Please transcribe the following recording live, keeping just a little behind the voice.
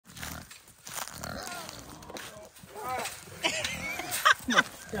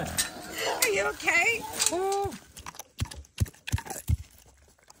Are you okay? Oh.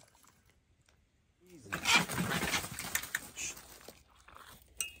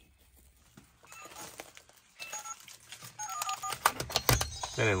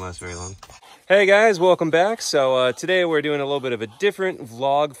 That didn't last very long. Hey guys, welcome back. So today we're doing a little bit of a different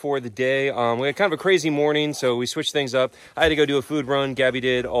vlog for the day. We had kind of a crazy morning, so we switched things up. I had to go do a food run. Gabby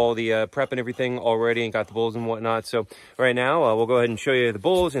did all the prep and everything already and got the bowls and whatnot. So right now we'll go ahead and show you the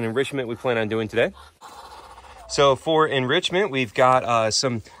bowls and enrichment we plan on doing today. So for enrichment, we've got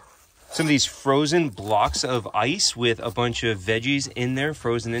some of these frozen blocks of ice with a bunch of veggies in there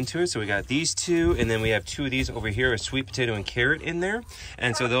frozen into it. So we got these two, and then we have two of these over here, a sweet potato and carrot in there.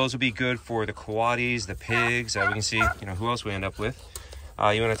 And so those will be good for the coatis, the pigs. We can see, who else we end up with.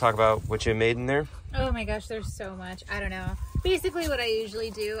 You want to talk about what you made in there? Oh my gosh, there's so much. I don't know. Basically what I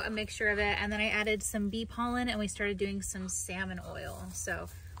usually do, a mixture of it, and then I added some bee pollen, and we started doing some salmon oil. So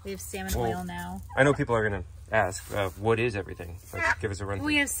we have salmon oil now. I know people are going to ask, what is everything? Like, give us a run.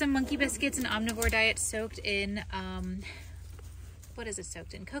 We have some monkey biscuits and omnivore diet soaked in, what is it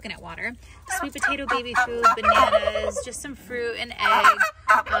soaked in? Coconut water. Sweet potato baby food, bananas, just some fruit and eggs,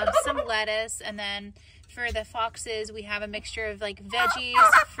 some lettuce, and then for the foxes, we have a mixture of like veggies,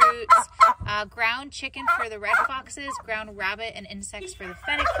 fruits, ground chicken for the red foxes, ground rabbit and insects for the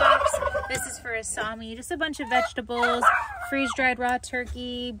fennec fox. This is for asami, just a bunch of vegetables, freeze-dried raw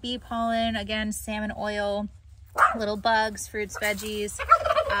turkey, bee pollen, again, salmon oil, little bugs, fruits, veggies,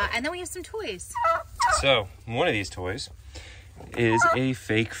 and then we have some toys. So one of these toys is a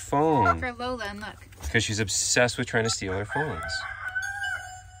fake phone. For Lola, and look. Because she's obsessed with trying to steal her phones.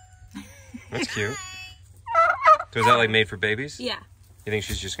 That's cute. So is that like made for babies? Yeah. You think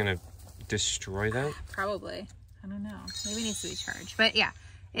she's just gonna destroy that? Probably. I don't know. Maybe it needs to be charged. But yeah.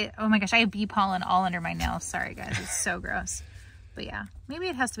 Oh my gosh, I have bee pollen all under my nails. Sorry guys, it's so gross. But yeah, maybe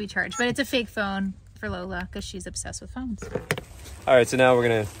it has to be charged. But it's a fake phone for Lola because she's obsessed with phones. All right, so now we're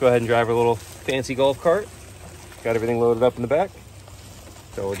gonna go ahead and drive our little fancy golf cart. Got everything loaded up in the back.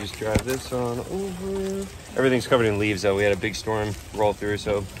 So we'll just drive this on over. Everything's covered in leaves though. We had a big storm roll through,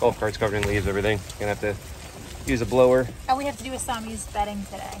 so golf cart's covered in leaves, everything. Gonna have to use a blower. And we have to do Asami's bedding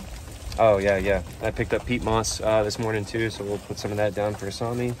today. Oh yeah. I picked up peat moss this morning too, so we'll put some of that down for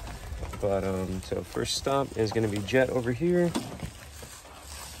Asami. But so first stop is gonna be Jet over here.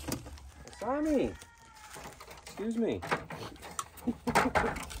 Asami! Excuse me.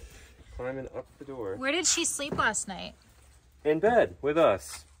 Climbing up the door. Where did she sleep last night? In bed with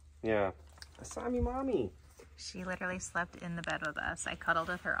us. Yeah. Asami mommy. She literally slept in the bed with us. I cuddled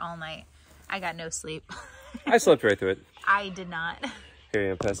with her all night. I got no sleep. I slept right through it. I did not. Here,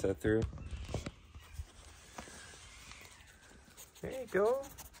 you pass that through. There you go.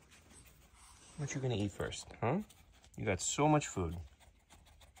 What you gonna eat first, huh? You got so much food.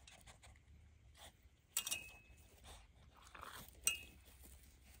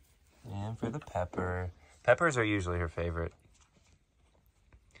 And for the pepper. Peppers are usually her favorite.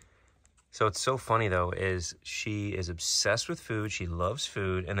 So it's so funny though, is she is obsessed with food. She loves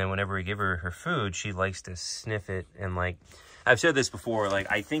food. And then whenever we give her her food, she likes to sniff it. And like, I've said this before, like,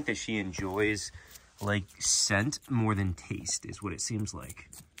 I think that she enjoys like scent more than taste is what it seems like.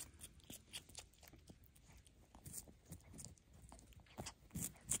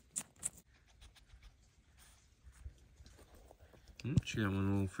 She got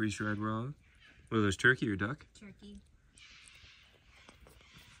one little freeze-dried raw. What are those, turkey or duck? Turkey.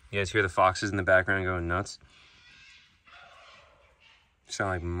 You guys hear the foxes in the background going nuts?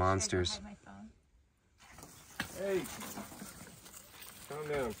 Sound like monsters. Should I go hide my phone? Hey, calm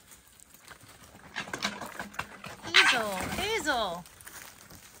down. Hazel.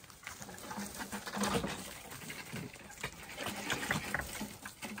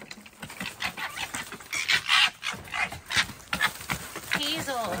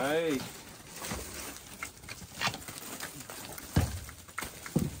 Hey.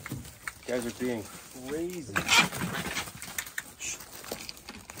 You guys are being crazy.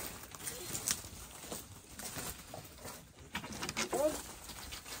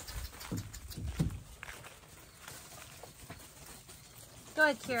 Go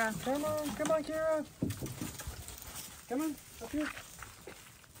ahead, Kira. Come on, Kira. Come on, up here.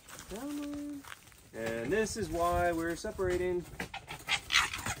 Come on. And this is why we're separating.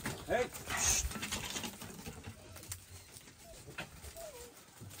 Hey.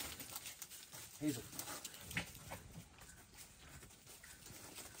 Hazel.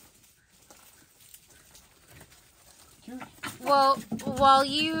 Well, while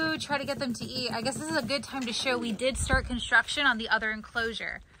you try to get them to eat, I guess this is a good time to show we did start construction on the other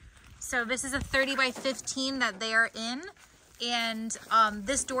enclosure. So this is a 30 by 15 that they are in. And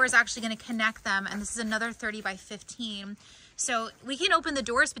this door is actually going to connect them, and this is another 30 by 15. So we can open the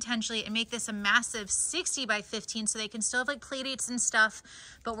doors potentially and make this a massive 60 by 15 so they can still have like play dates and stuff,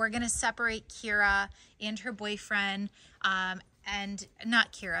 but we're going to separate Kira and her boyfriend, and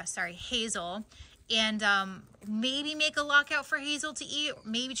not Kira, sorry, Hazel, and maybe make a lockout for Hazel to eat,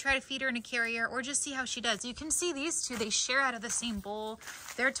 maybe try to feed her in a carrier, or just see how she does. You can see these two, they share out of the same bowl.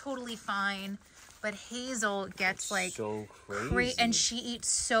 They're totally fine, but Hazel gets like so crazy, and she eats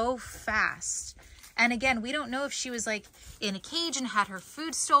so fast. And again, we don't know if she was like in a cage and had her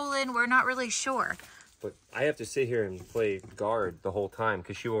food stolen. We're not really sure. But I have to sit here and play guard the whole time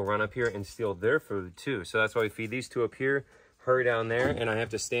because she will run up here and steal their food too. So that's why we feed these two up here, her down there, and I have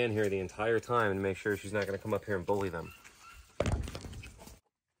to stand here the entire time and make sure she's not going to come up here and bully them.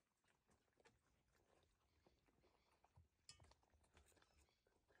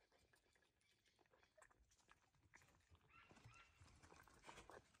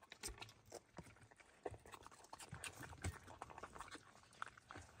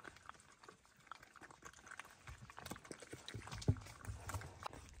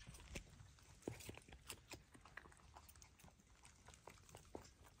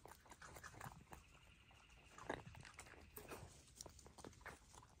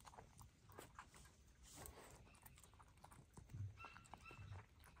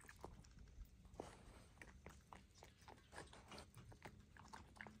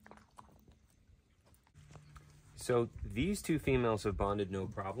 So these two females have bonded no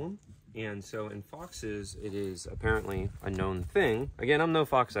problem. And so in foxes, it is apparently a known thing. Again, I'm no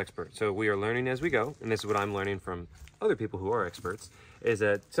fox expert, so we are learning as we go. And this is what I'm learning from other people who are experts, is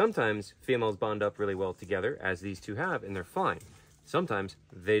that sometimes females bond up really well together, as these two have, and they're fine. Sometimes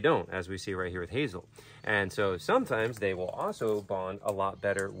they don't, as we see right here with Hazel. And so sometimes they will also bond a lot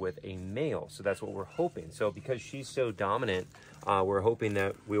better with a male. So that's what we're hoping. So because she's so dominant, we're hoping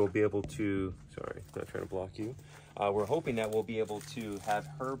that we will be able to, sorry, not trying to block you. We're hoping that we'll be able to have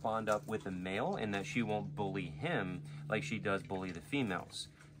her bond up with a male and that she won't bully him like she does bully the females.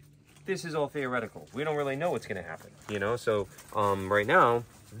 This is all theoretical. We don't really know what's going to happen, you know? So right now,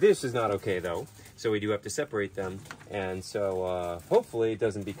 this is not okay though. So we do have to separate them. And so hopefully it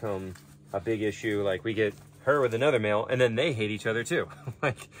doesn't become a big issue. Like we get her with another male and then they hate each other too.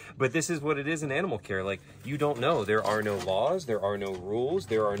 But this is what it is in animal care. Like you don't know. There are no laws. There are no rules.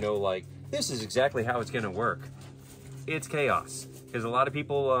 There are no like, this is exactly how it's going to work. It's chaos. Because a lot of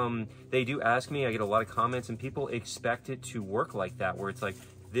people, they do ask me, I get a lot of comments and people expect it to work like that, where it's like,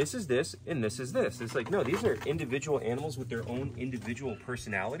 this is this and this is this. It's like, no, these are individual animals with their own individual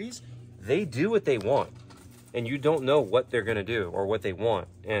personalities. They do what they want and you don't know what they're going to do or what they want.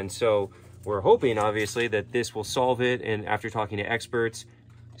 And so we're hoping obviously that this will solve it. And after talking to experts,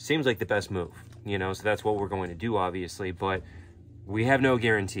 seems like the best move, you know, so that's what we're going to do obviously, but we have no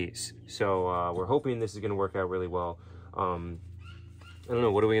guarantees. So we're hoping this is going to work out really well. I don't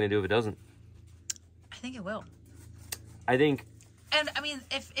know. What are we going to do if it doesn't? I think it will. I think. And I mean,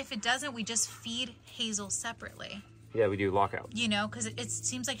 if it doesn't, we just feed Hazel separately. Yeah, we do lockout. You know, because it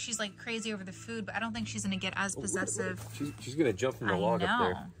seems like she's like crazy over the food, but I don't think she's going to get as possessive. She's going to jump from the log up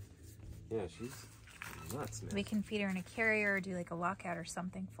there. Yeah, she's nuts, man. We can feed her in a carrier or do like a lockout or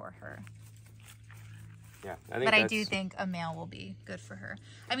something for her. Yeah, I think I do think a male will be good for her.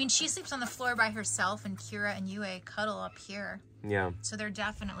 I mean, she sleeps on the floor by herself, and Kira and Yue cuddle up here. Yeah. So they're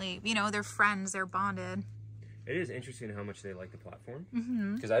definitely, you know, they're friends, they're bonded. It is interesting how much they like the platform.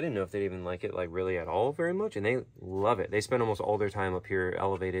 Mm-hmm. Because I didn't know if they'd even like it, like, really at all very much. And they love it. They spend almost all their time up here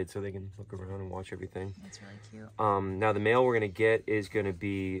elevated so they can look around and watch everything. That's really cute. Now, the male we're going to get is going to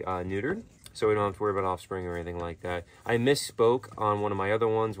be neutered. So we don't have to worry about offspring or anything like that. I misspoke on one of my other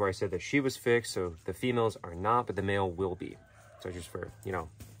ones where I said that she was fixed. So the females are not, but the male will be. So just for, you know,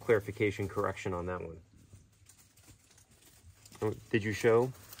 clarification, correction on that one. Oh, did you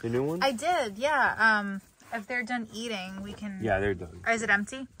show the new one? I did, yeah. If they're done eating, we can... Yeah, they're done. Or is it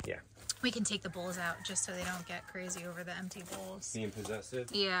empty? Yeah. We can take the bowls out just so they don't get crazy over the empty bowls. Being possessive?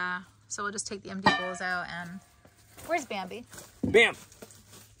 Yeah. So we'll just take the empty bowls out and... Where's Bambi? Bam!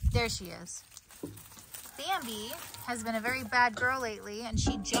 There she is. Bambi has been a very bad girl lately, and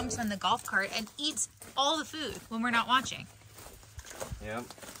she jumps on the golf cart and eats all the food when we're not watching. Yep.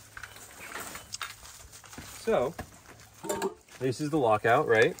 So, this is the lockout,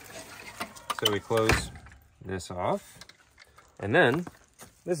 right? So we close this off. And then,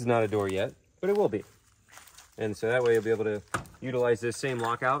 this is not a door yet, but it will be. And so that way you'll be able to utilize this same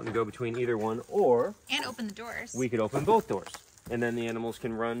lockout and go between either one, or... And open the doors. We could open both doors. And then the animals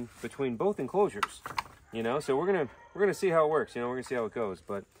can run between both enclosures, you know. So we're gonna see how it works. You know, we're gonna see how it goes.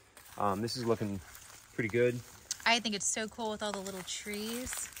 But this is looking pretty good. I think it's so cool with all the little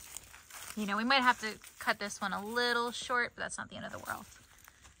trees. You know, we might have to cut this one a little short, but that's not the end of the world.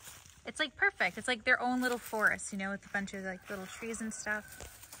 It's like perfect. It's like their own little forest, you know, with a bunch of like little trees and stuff.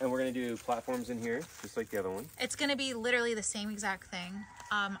 And we're going to do platforms in here, just like the other one. It's going to be literally the same exact thing.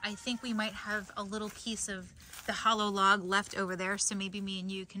 I think we might have a little piece of the hollow log left over there, so maybe me and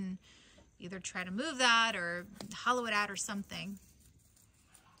you can either try to move that or hollow it out or something.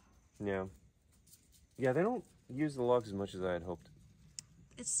 Yeah. Yeah, they don't use the logs as much as I had hoped.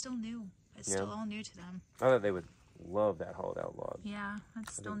 It's still new. It's still all new to them. I thought they would love that hollowed out log. Yeah,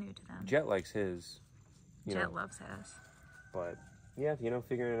 it's still new to them. Jet likes his. Jet loves his. But yeah, you know,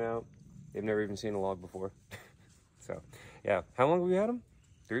 figuring it out. They've never even seen a log before. So, yeah. How long have we had them?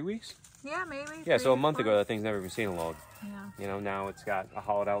 3 weeks? Yeah, maybe. Yeah, so a month ago, that thing's never even seen a log. Yeah. You know, now it's got a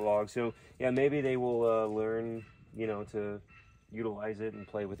hollowed out log. So, yeah, maybe they will learn, you know, to utilize it and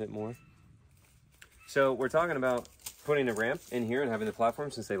play with it more. So, we're talking about putting a ramp in here and having the platform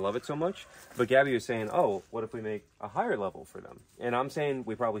since they love it so much. But Gabby was saying, oh, what if we make a higher level for them? And I'm saying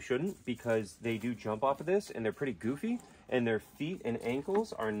we probably shouldn't because they do jump off of this and they're pretty goofy. And their feet and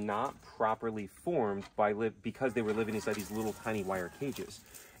ankles are not properly formed because they were living inside these little tiny wire cages.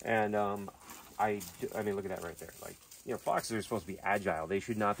 And I mean, look at that right there. Like, you know, foxes are supposed to be agile. They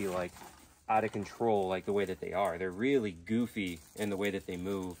should not be like out of control like the way that they are. They're really goofy in the way that they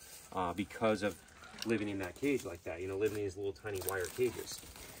move because of living in that cage like that. You know, living in these little tiny wire cages.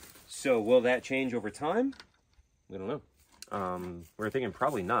 So will that change over time? We don't know. We're thinking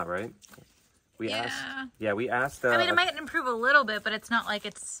probably not, right? We asked. I mean, it might improve a little bit, but it's not like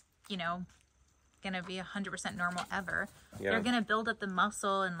it's, you know, gonna be 100% normal ever. Yeah. They're gonna build up the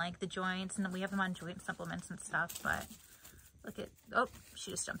muscle and like the joints, and we have them on joint supplements and stuff. But look at, oh,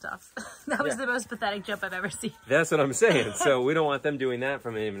 she just jumped off. That was the most pathetic jump I've ever seen. That's what I'm saying. So we don't want them doing that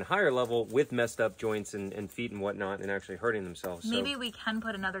from an even higher level with messed up joints and feet and whatnot, and actually hurting themselves. Maybe we can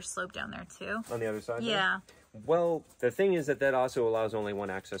put another slope down there too. On the other side. Yeah. There? Well, the thing is that also allows only one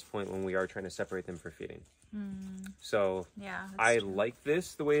access point when we are trying to separate them for feeding. So yeah, I like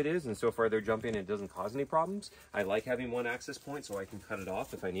this the way it is, and so far they're jumping and it doesn't cause any problems. I like having one access point so I can cut it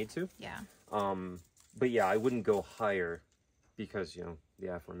off if I need to. Yeah. But yeah, I wouldn't go higher because, you know,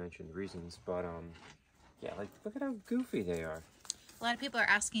 the aforementioned reasons. But yeah, like look at how goofy they are. A lot of people are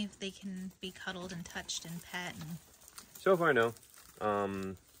asking if they can be cuddled and touched and pet. And... So far, no.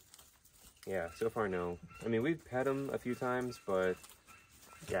 Yeah, so far, no. I mean, we've pet them a few times, but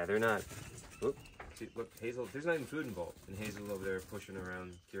yeah, they're not. Look, Hazel, there's not even food involved. And Hazel's over there pushing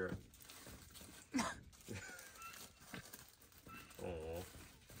around Kira. Aww.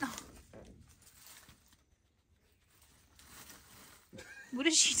 What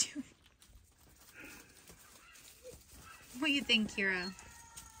is she doing? What do you think, Kira?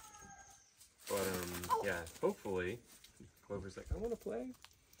 But, yeah, hopefully, Clover's like, I want to play.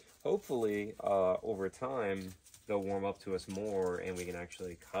 Hopefully, over time, they'll warm up to us more and we can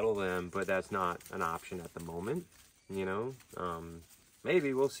actually cuddle them, but that's not an option at the moment, you know?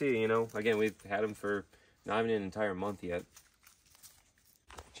 Maybe, we'll see, you know? Again, we've had them for not even an entire month yet.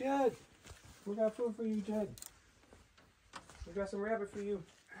 Jed! We got food for you, Jed. We got some rabbit for you.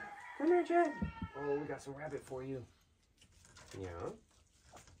 Come here, Jed. Oh, we got some rabbit for you. Yeah.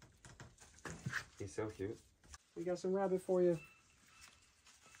 He's so cute. We got some rabbit for you.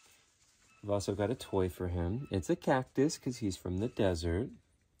 We've also got a toy for him. It's a cactus because he's from the desert.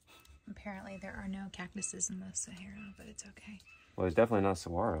 Apparently there are no cactuses in the Sahara, but it's okay. Well, there's definitely not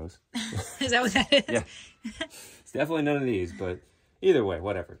saguaros. Is that what that is? Yeah. It's definitely none of these, but either way,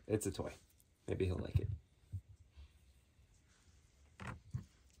 whatever. It's a toy. Maybe he'll like it.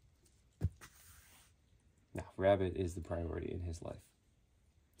 No, rabbit is the priority in his life.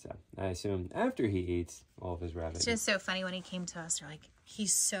 So I assume after he eats all of his rabbit. It's just so funny when he came to us, they're like,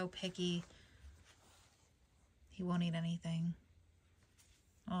 he's so picky. He won't eat anything.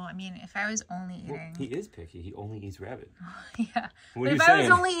 Well, I mean, if I was only eating... Well, he is picky. He only eats rabbit. Yeah. What but if I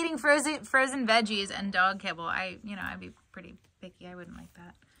was only eating frozen veggies and dog kibble, I'd be pretty picky. I wouldn't like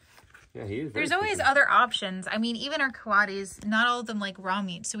that. Yeah, he is. There's always other options. I mean, even our coatis, not all of them like raw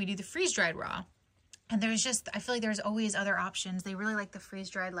meat, so we do the freeze-dried raw. And there's just, I feel like there's always other options. They really like the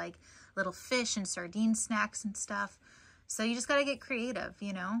freeze-dried, like, little fish and sardine snacks and stuff. So you just got to get creative,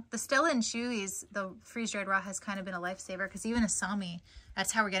 you know? The Stella and Chewy's, the freeze-dried raw has kind of been a lifesaver because even Asami,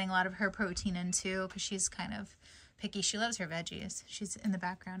 that's how we're getting a lot of her protein in, too, because she's kind of picky. She loves her veggies. She's in the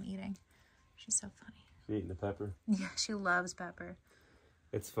background eating. She's so funny. She's eating the pepper? Yeah, she loves pepper.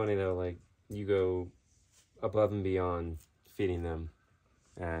 It's funny, though, like, you go above and beyond feeding them,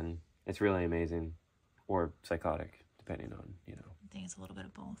 and it's really amazing. Or psychotic, depending on, you know. I think it's a little bit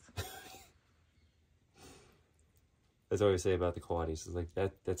of both. That's what I say about the coatis. It's like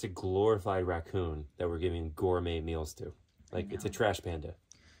that's a glorified raccoon that we're giving gourmet meals to. Like, it's a trash panda.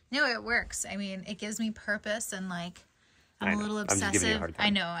 No, it works. I mean, it gives me purpose, and like I'm a little I'm just giving you a obsessive. hard time. I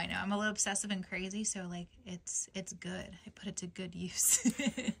know. I'm a little obsessive and crazy, so like it's good. I put it to good use.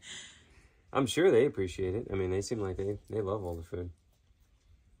 I'm sure they appreciate it. I mean, they seem like they love all the food.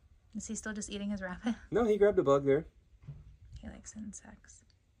 Is he still just eating his rabbit? No, he grabbed a bug there. He likes insects.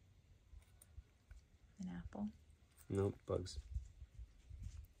 An apple. No, bugs.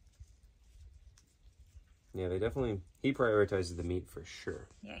 Yeah, they definitely, he prioritizes the meat for sure.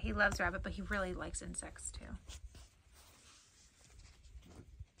 Yeah, he loves rabbit, but he really likes insects too.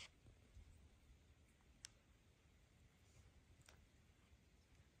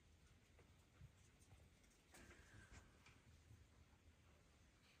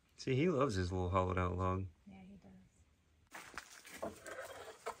 See, he loves his little hollowed out log. Yeah, he does.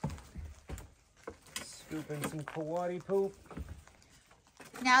 Scooping some coati poop.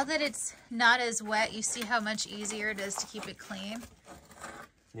 Now that it's not as wet, you see how much easier it is to keep it clean.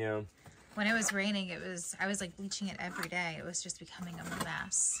 Yeah. When it was raining, I was like bleaching it every day. It was just becoming a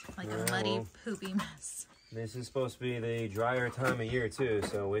mess, like a muddy, poopy mess. This is supposed to be the drier time of year too,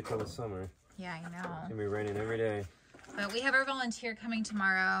 so wait till the summer. Yeah, I know. It's gonna be raining every day. But we have our volunteer coming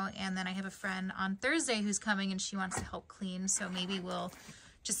tomorrow, and then I have a friend on Thursday who's coming, and she wants to help clean. So maybe we'll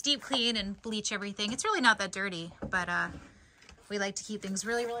just deep clean and bleach everything. It's really not that dirty, but we like to keep things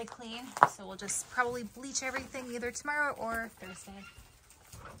really, really clean. So we'll just probably bleach everything either tomorrow or Thursday.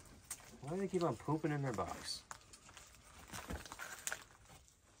 Why do they keep on pooping in their box?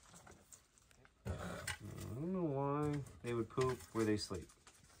 I don't know why they would poop where they sleep.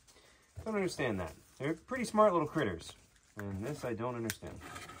 I don't understand that. They're pretty smart little critters. And this I don't understand.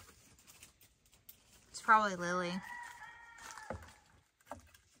 It's probably Lily.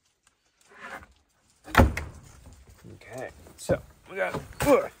 Okay, so we got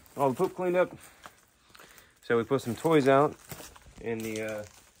all the poop cleaned up. So we put some toys out in the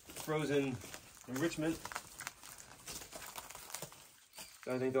frozen enrichment.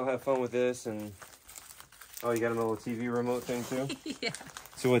 So I think they'll have fun with this. And oh, you got a little TV remote thing too? Yeah.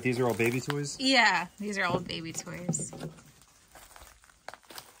 So what, these are all baby toys? Yeah, these are all baby toys.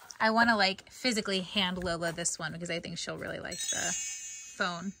 I want to like physically hand Lola this one because I think she'll really like the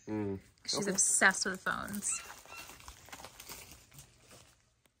phone. She's obsessed with phones.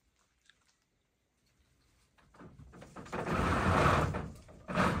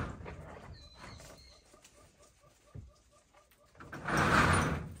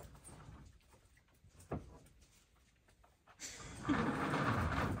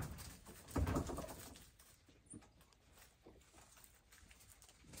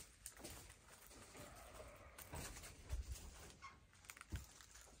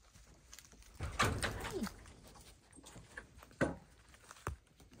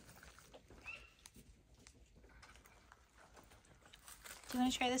 Do you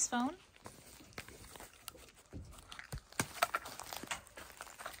want to try this phone?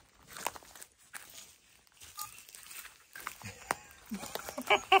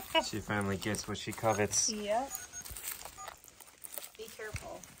 She finally gets what she covets. Yep. Be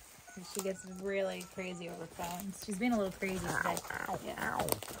careful. She gets really crazy over phones. She's being a little crazy today. Ow, yeah. Ow.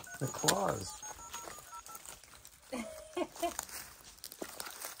 The claws.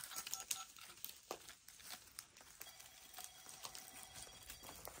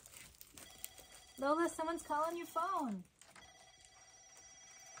 Lola, someone's calling your phone.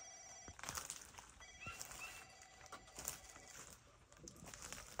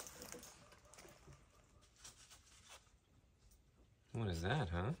 What is that,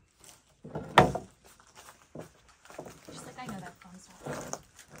 huh? She's like, I know that phone's not.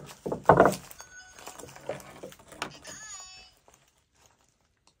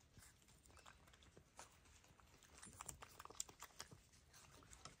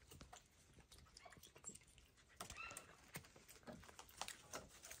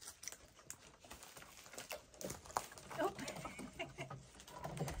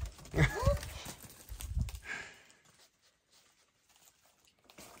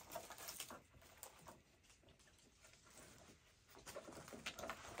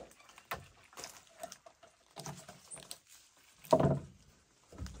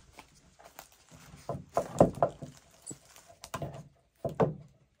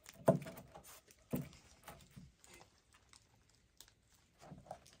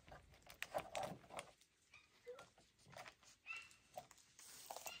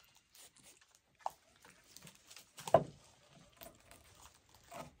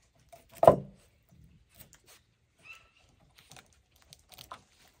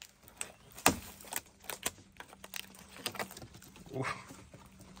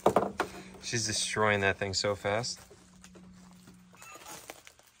 She's destroying that thing so fast.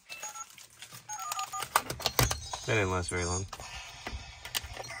 That didn't last very long.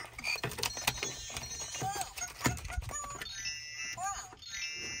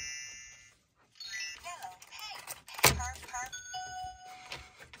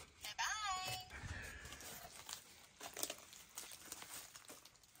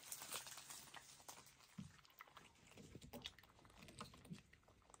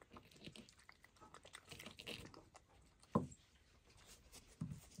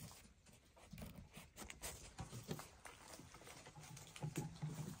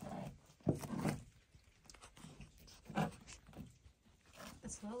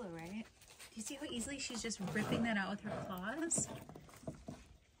 Lola, right? Do you see how easily she's just ripping that out with her claws?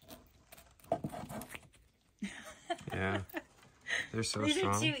 Yeah, they're so These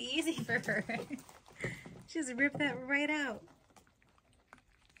strong. are too easy for her. She just ripped that right out.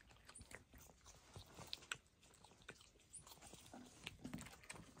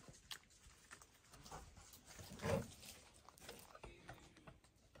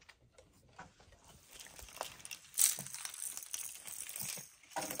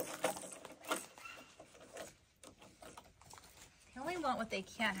 Want what they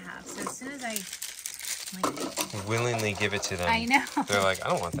can't have, so as soon as I willingly give it to them, I know they're like, I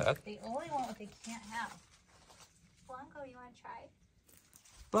don't want that. They only want what they can't have. Blanco, you want to try?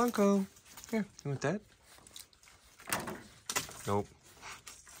 Blanco, here, you want that? Nope.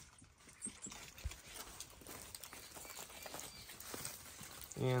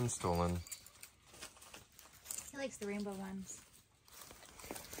 And stolen. He likes the rainbow ones.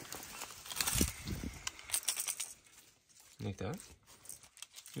 Like that?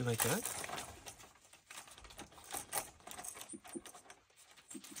 You like that?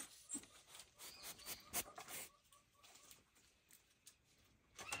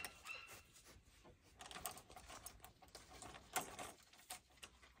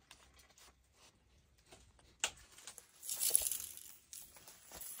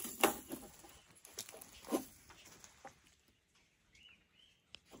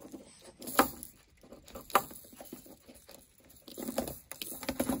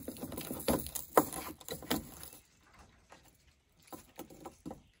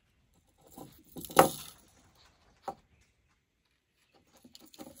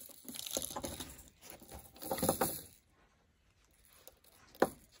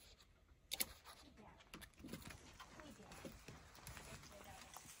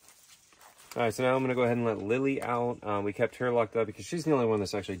 All right, so now I'm gonna go ahead and let Lily out. We kept her locked up because she's the only one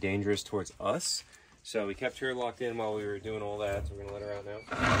that's actually dangerous towards us. So we kept her locked in while we were doing all that. So we're gonna let her out now.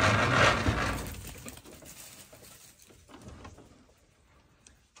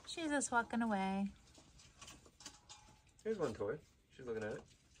 She's just walking away. Here's one toy. She's looking at it.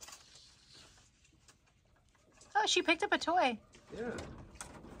 Oh, she picked up a toy. Yeah.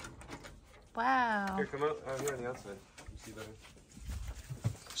 Wow. Here, come out. Here on the outside. You see better.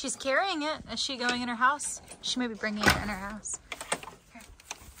 She's carrying it. Is she going in her house? She may be bringing it in her house.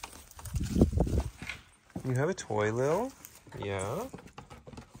 You have a toy, Lil? Yeah.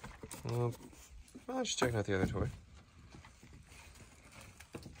 Well, I'm just checking out the other toy.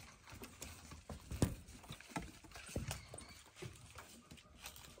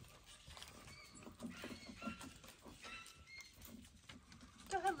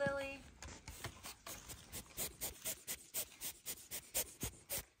 Go ahead, Lily.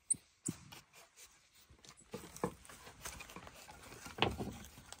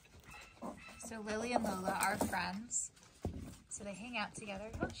 So Lily and Lola are friends. So they hang out together.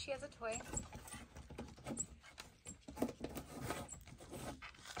 Oh, she has a toy.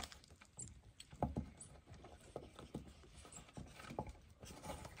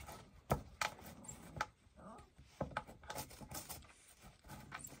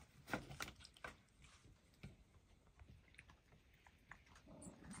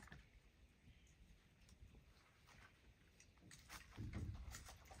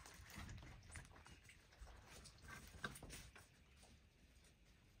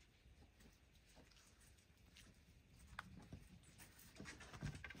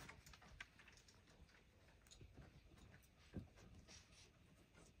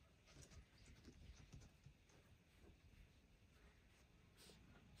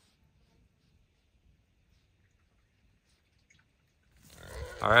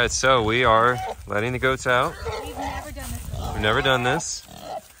 All right, so we are letting the goats out. We've never done this before. We've never done this.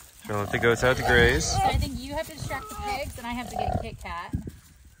 We're gonna let the goats out to graze. So I think you have to distract the pigs and I have to get Kit Kat.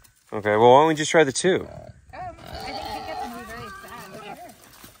 Okay, well, why don't we just try the two? I think Kit Kat's gonna be very sad.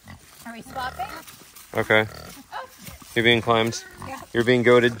 Are we swapping? Okay. Oh, You're being climbed. Yeah. You're being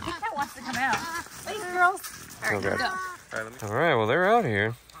goaded. Kit Kat wants to come out. Wait, girls. All right, Oh, let's God. go. All right, well, they're out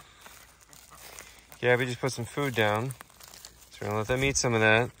here. Gabby just put some food down. So we're gonna let them eat some of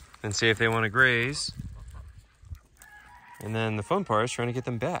that and see if they want to graze. And then the fun part is trying to get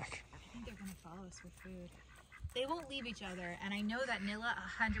them back. I think they're gonna follow us for food. They won't leave each other, and I know that Nilla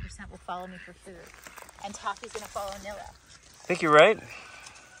 100% will follow me for food. And Toffee's gonna follow Nilla. I think you're right.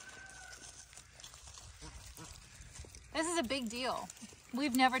 This is a big deal.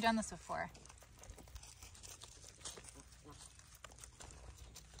 We've never done this before.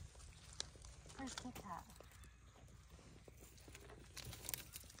 Where's Kit Kat?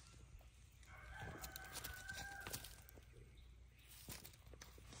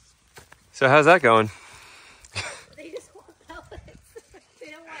 So how's that going? They just want pellets.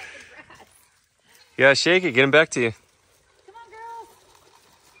 They don't want the grass. You gotta shake it, get them back to you. Come on, girls.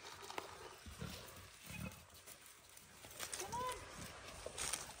 Come on.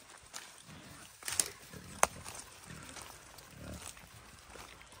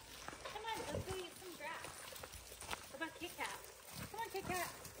 Come on, let's go eat some grass. What about Kit Kat? Come on, Kit Kat.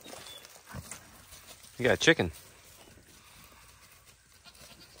 You got chicken.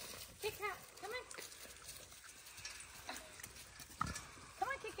 Kit Kat, come on. Come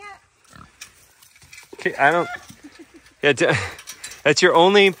on, Kit Kat. Okay, I don't. Yeah, that's your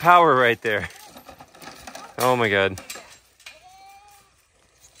only power right there. Oh my God.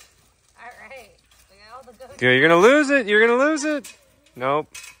 All right. We got all the goats. You're gonna lose it. You're gonna lose it. Nope.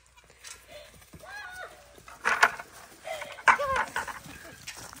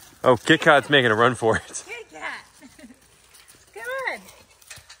 Oh, Kit Kat's making a run for it. Kit Kat. Come on.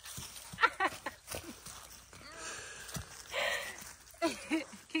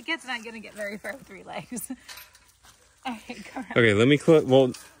 Kit Kat's not going to get very far with 3 legs. All right, come on. Okay, let me clip.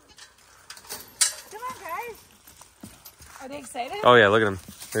 Well, Come on, guys. Are they excited? oh yeah, look at them.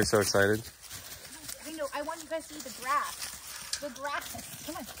 They're so excited. I know. I want you guys to eat the grass. The grass.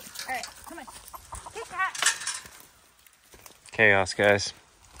 Come on. All right, come on. Kit Kat. Chaos, guys.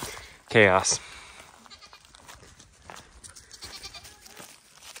 Chaos.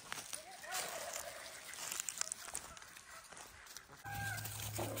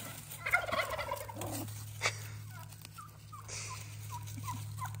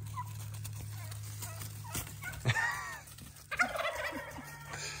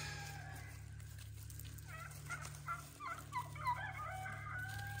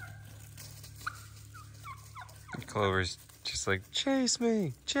 Clover's just like, chase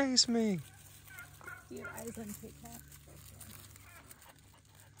me, chase me. Your eyes on Kit Kat.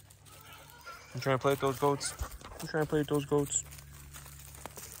 I'm trying to play with those goats. I'm trying to play with those goats.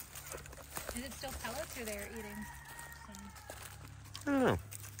 Is it still pellets or they're eating? I don't know.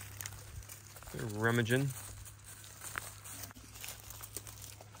 They're rummaging.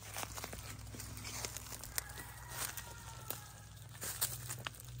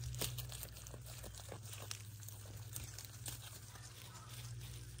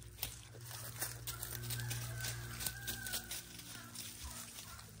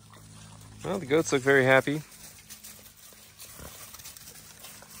 Well, the goats look very happy.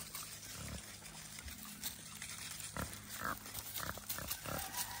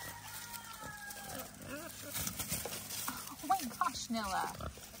 Oh my gosh, Nilla.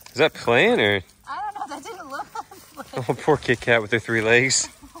 Is that playing or? I don't know. That didn't look like. Oh, poor Kit Kat with her 3 legs.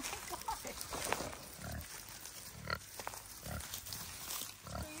 Oh my gosh.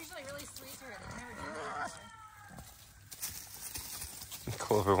 They're usually really sweet to her. They never do that before.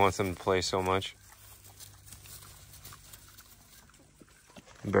 Clover wants them to play so much.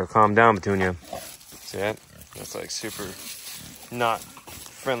 You better calm down, Petunia. See that? That's like super not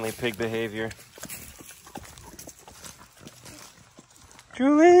friendly pig behavior.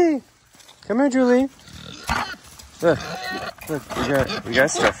 Julie! Come here, Julie. Look, we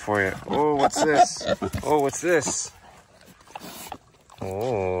got stuff for you. Oh, what's this? Oh, what's this?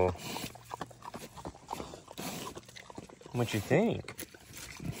 Oh. What you think?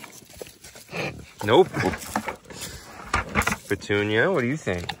 Nope. Petunia, what do you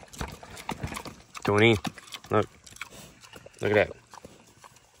think? Tony, look. Look at that.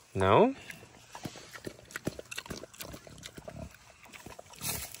 No?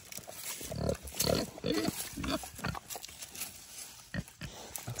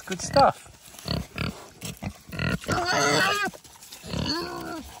 That's good stuff.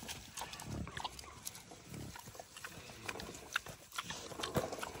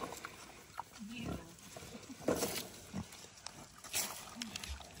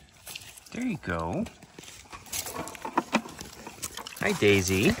 There you go. Hi,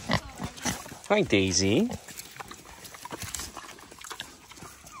 Daisy. Hi, Daisy.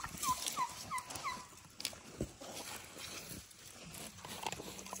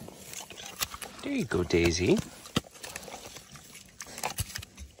 There you go, Daisy.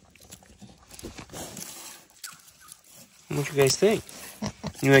 What you guys think?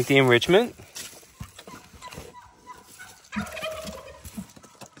 You like the enrichment?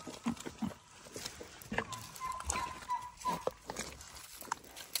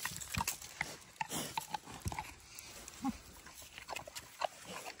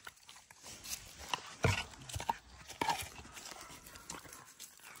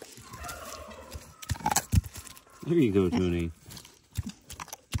 There you go, Tony.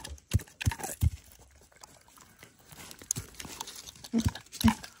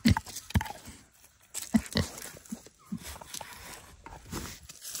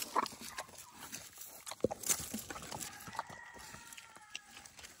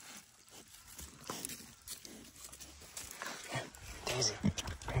 Daisy.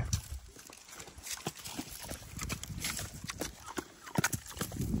 Here.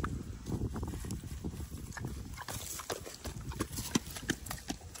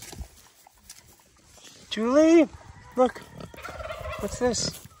 Julie, look. What's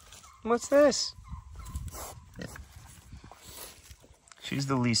this? What's this? She's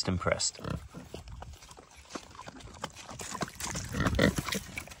the least impressed.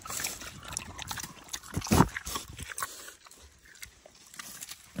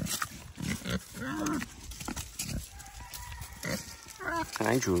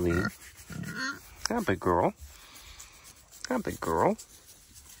 Hi, Julie. Hi, big girl. Hi, big girl.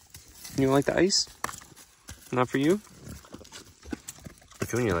 You like the ice? Not for you?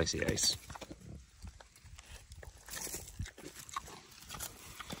 Junior likes the ice.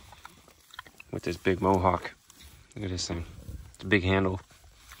 With this big mohawk. Look at this thing. It's a big handle.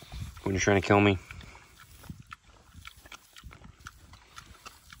 When you're trying to kill me.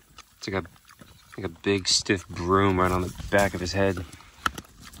 It's like a big stiff broom right on the back of his head.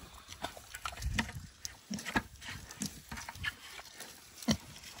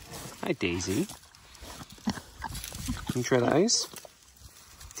 Hi, Daisy. Can you try the ice?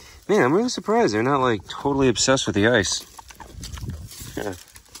 Man, I'm really surprised they're not like totally obsessed with the ice. Yeah,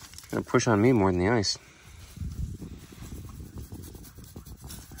 gonna push on me more than the ice.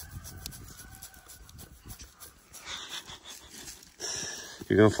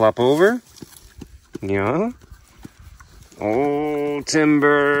 You're gonna flop over? Yeah. Oh,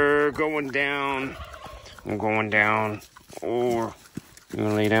 timber, going down. I'm going down. Oh, you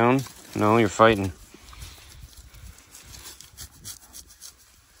gonna lay down? No, you're fighting.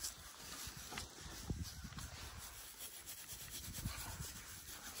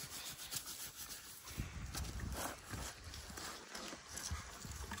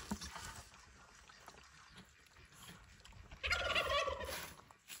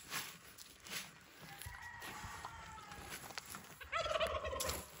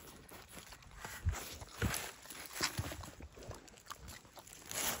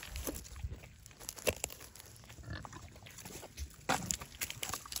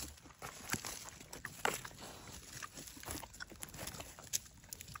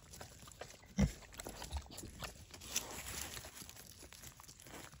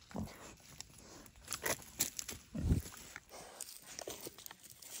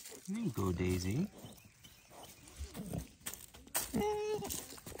 There you go, Daisy.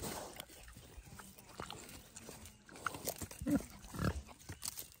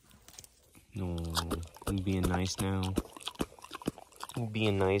 No, I'm being nice now. I'm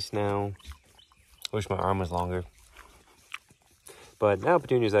being nice now. I wish my arm was longer. But now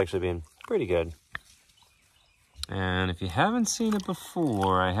Petunia's actually being pretty good. And if you haven't seen it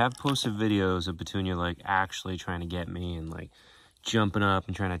before, I have posted videos of Petunia like actually trying to get me and like jumping up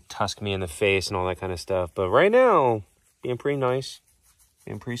and trying to tusk me in the face and all that kind of stuff. But right now, being pretty nice,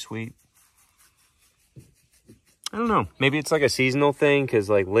 being pretty sweet. I don't know. Maybe it's like a seasonal thing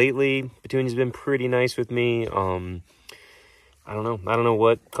because like lately, Petunia's been pretty nice with me. I don't know. I don't know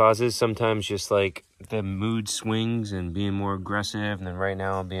what causes. Sometimes just like the mood swings and being more aggressive. And then right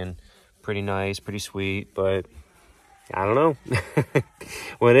now I'm being pretty nice, pretty sweet. But I don't know.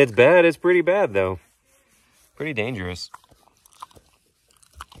 When it's bad, it's pretty bad though. Pretty dangerous.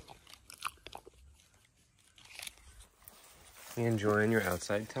 You enjoying your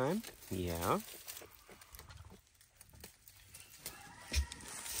outside time? Yeah.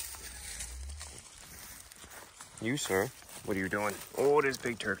 You, sir. What are you doing? Oh, it is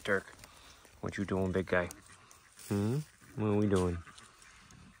big Turk. What you doing, big guy? What are we doing?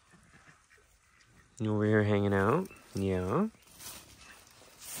 You over here hanging out? Yeah.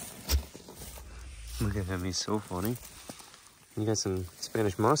 Look at him, he's so funny. You got some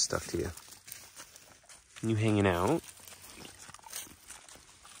Spanish moss stuck to you. You hanging out?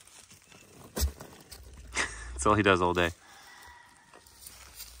 That's all he does all day.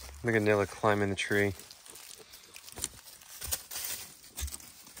 Look at Nilla climbing the tree.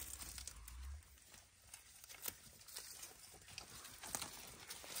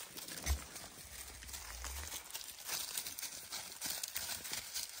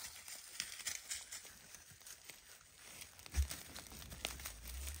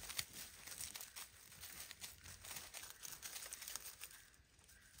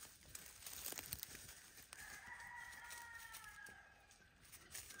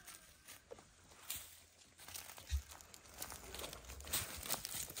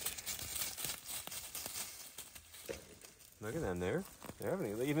 Look at them there. They're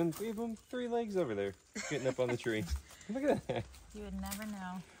having even 3 legs over there, getting up on the tree. Look at that. You would never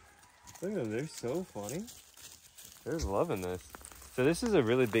know. Look at them. They're so funny. They're loving this. So this is a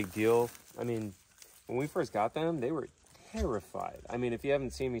really big deal. I mean, when we first got them, they were terrified. I mean, if you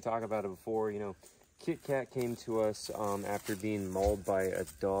haven't seen me talk about it before, you know, Kit Kat came to us after being mauled by a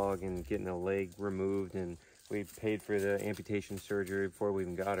dog and getting a leg removed, and we paid for the amputation surgery before we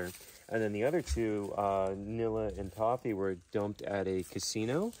even got her. And then the other 2, Nilla and Toffee, were dumped at a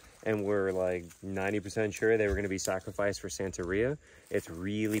casino, and we're like 90% sure they were going to be sacrificed for Santeria. It's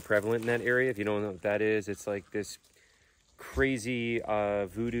really prevalent in that area. If you don't know what that is, it's like this crazy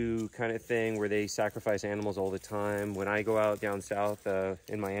voodoo kind of thing where they sacrifice animals all the time. When I go out down south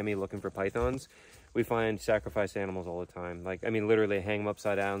in Miami looking for pythons, we find sacrificed animals all the time. Like, I mean, literally hang them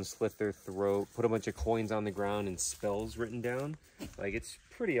upside down, slit their throat, put a bunch of coins on the ground and spells written down. Like, it's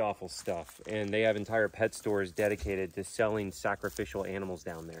pretty awful stuff. And they have entire pet stores dedicated to selling sacrificial animals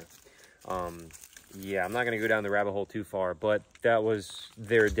down there. Yeah, I'm not going to go down the rabbit hole too far, but that was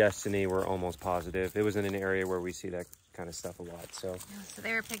their destiny. We're almost positive. It was in an area where we see that kind of stuff a lot. So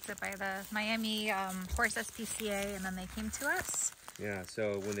they were picked up by the Miami Horse SPCA, and then they came to us. Yeah,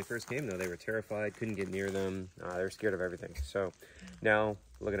 so when they first came, though, they were terrified, couldn't get near them. They were scared of everything. So now,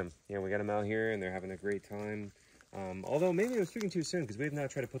 look at them. You know, we got them out here, and they're having a great time. Although maybe I was speaking too soon, because we have not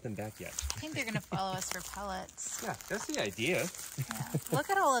tried to put them back yet. I think they're going to follow us for pellets. Yeah, that's the idea. Yeah.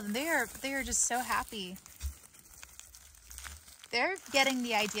 Look at all of them. They are just so happy. They're getting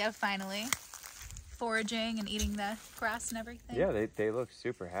the idea, finally. Foraging and eating the grass and everything. Yeah, they look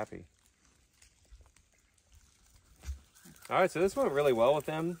super happy. All right, so this went really well with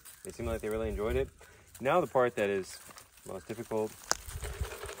them. They seemed like they really enjoyed it. Now the part that is most difficult.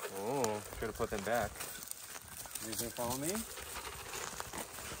 Oh, should have put them back. You gonna follow me?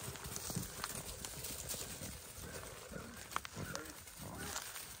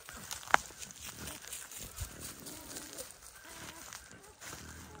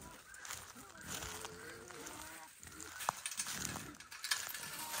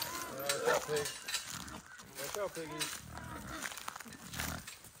 Watch out, pig. Watch out, piggy.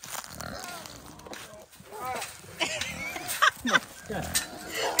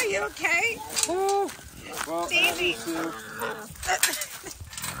 Are you okay? Oh, well, Davey.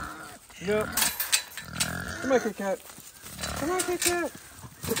 Nope. Come on, Kit Kat. Come on, Kit Kat.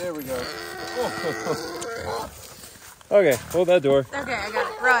 There we go. Oh. Okay, hold that door. Okay, I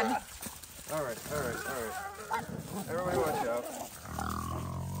got it. Run. All right, all right, all right. Everybody watch out.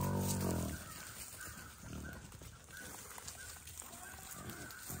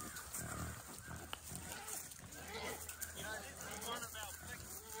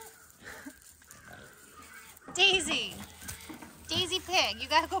 Daisy. Daisy Pig, you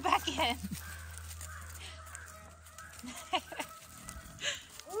gotta go back in.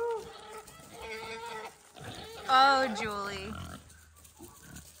 Oh, Julie.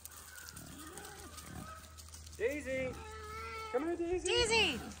 Daisy. Come on, Daisy.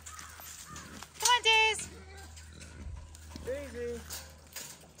 Daisy. Come on, Daisy. Daisy.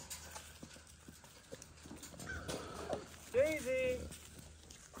 Daisy.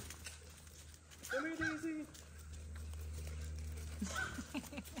 Come here, Daisy.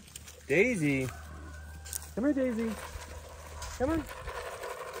 Daisy. Come here, Daisy. Come on.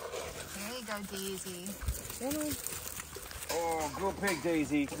 There you go, Daisy. Come on. Oh, go pig,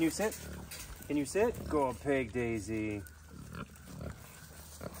 Daisy. Can you sit? Can you sit? Go pig, Daisy.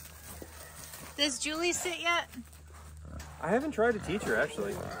 Does Julie sit yet? I haven't tried to teach her,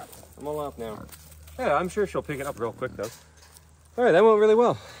 actually. I'm all off now. Yeah, I'm sure she'll pick it up real quick, though. All right, that went really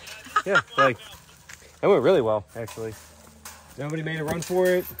well. Yeah, like, that went really well, actually. Nobody made a run for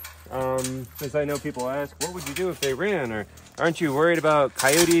it. Since I know people ask, what would you do if they ran? Or aren't you worried about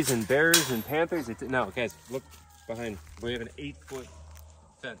coyotes and bears and panthers? No, guys, look behind. We have an 8-foot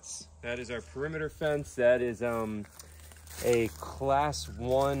fence. That is our perimeter fence. That is a class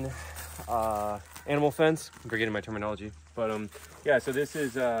 1 animal fence. I'm forgetting my terminology. But yeah, so this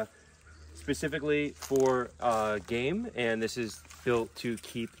is specifically for game, and this is built to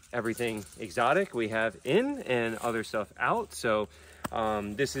keep everything exotic we have in and other stuff out. So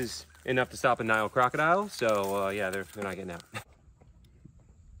this is enough to stop a Nile crocodile. So yeah, they're not getting out.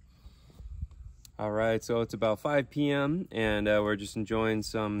 All right, so it's about 5 p.m. and we're just enjoying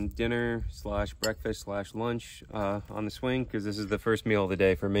some dinner slash breakfast slash lunch on the swing, because this is the first meal of the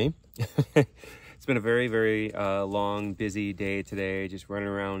day for me. It's been a very, very long, busy day today, just running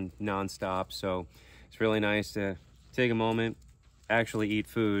around nonstop. So it's really nice to take a moment, actually eat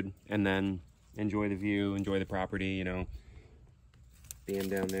food, and then enjoy the view, enjoy the property, you know, being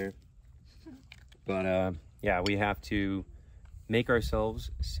down there. But yeah, we have to make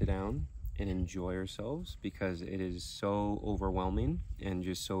ourselves sit down and enjoy ourselves, because it is so overwhelming and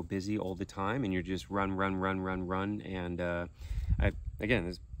just so busy all the time, and you're just run. And again,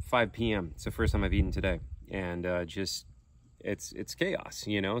 it's 5 p.m. It's the first time I've eaten today, and just it's chaos,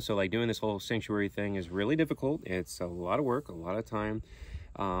 you know. So like doing this whole sanctuary thing is really difficult. It's a lot of work, a lot of time,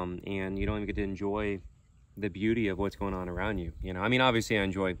 and you don't even get to enjoy the beauty of what's going on around you, you know. I mean, obviously I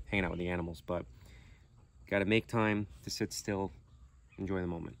enjoy hanging out with the animals, but got to make time to sit still, enjoy the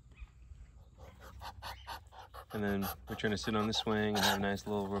moment. And then we're trying to sit on the swing and have a nice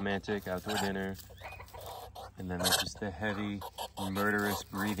little romantic outdoor dinner. And then there's just the heavy, murderous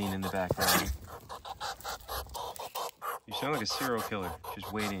breathing in the background. You sound like a serial killer,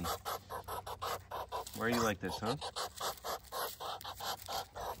 just waiting. Why are you like this, huh?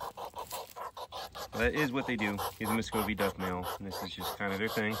 Well, that is what they do. He's a Muscovy duck male, and this is just kind of their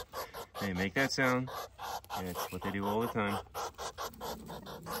thing. They make that sound, and it's what they do all the time.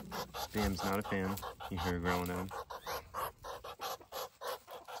 Bam's not a fan. You hear her growling at him.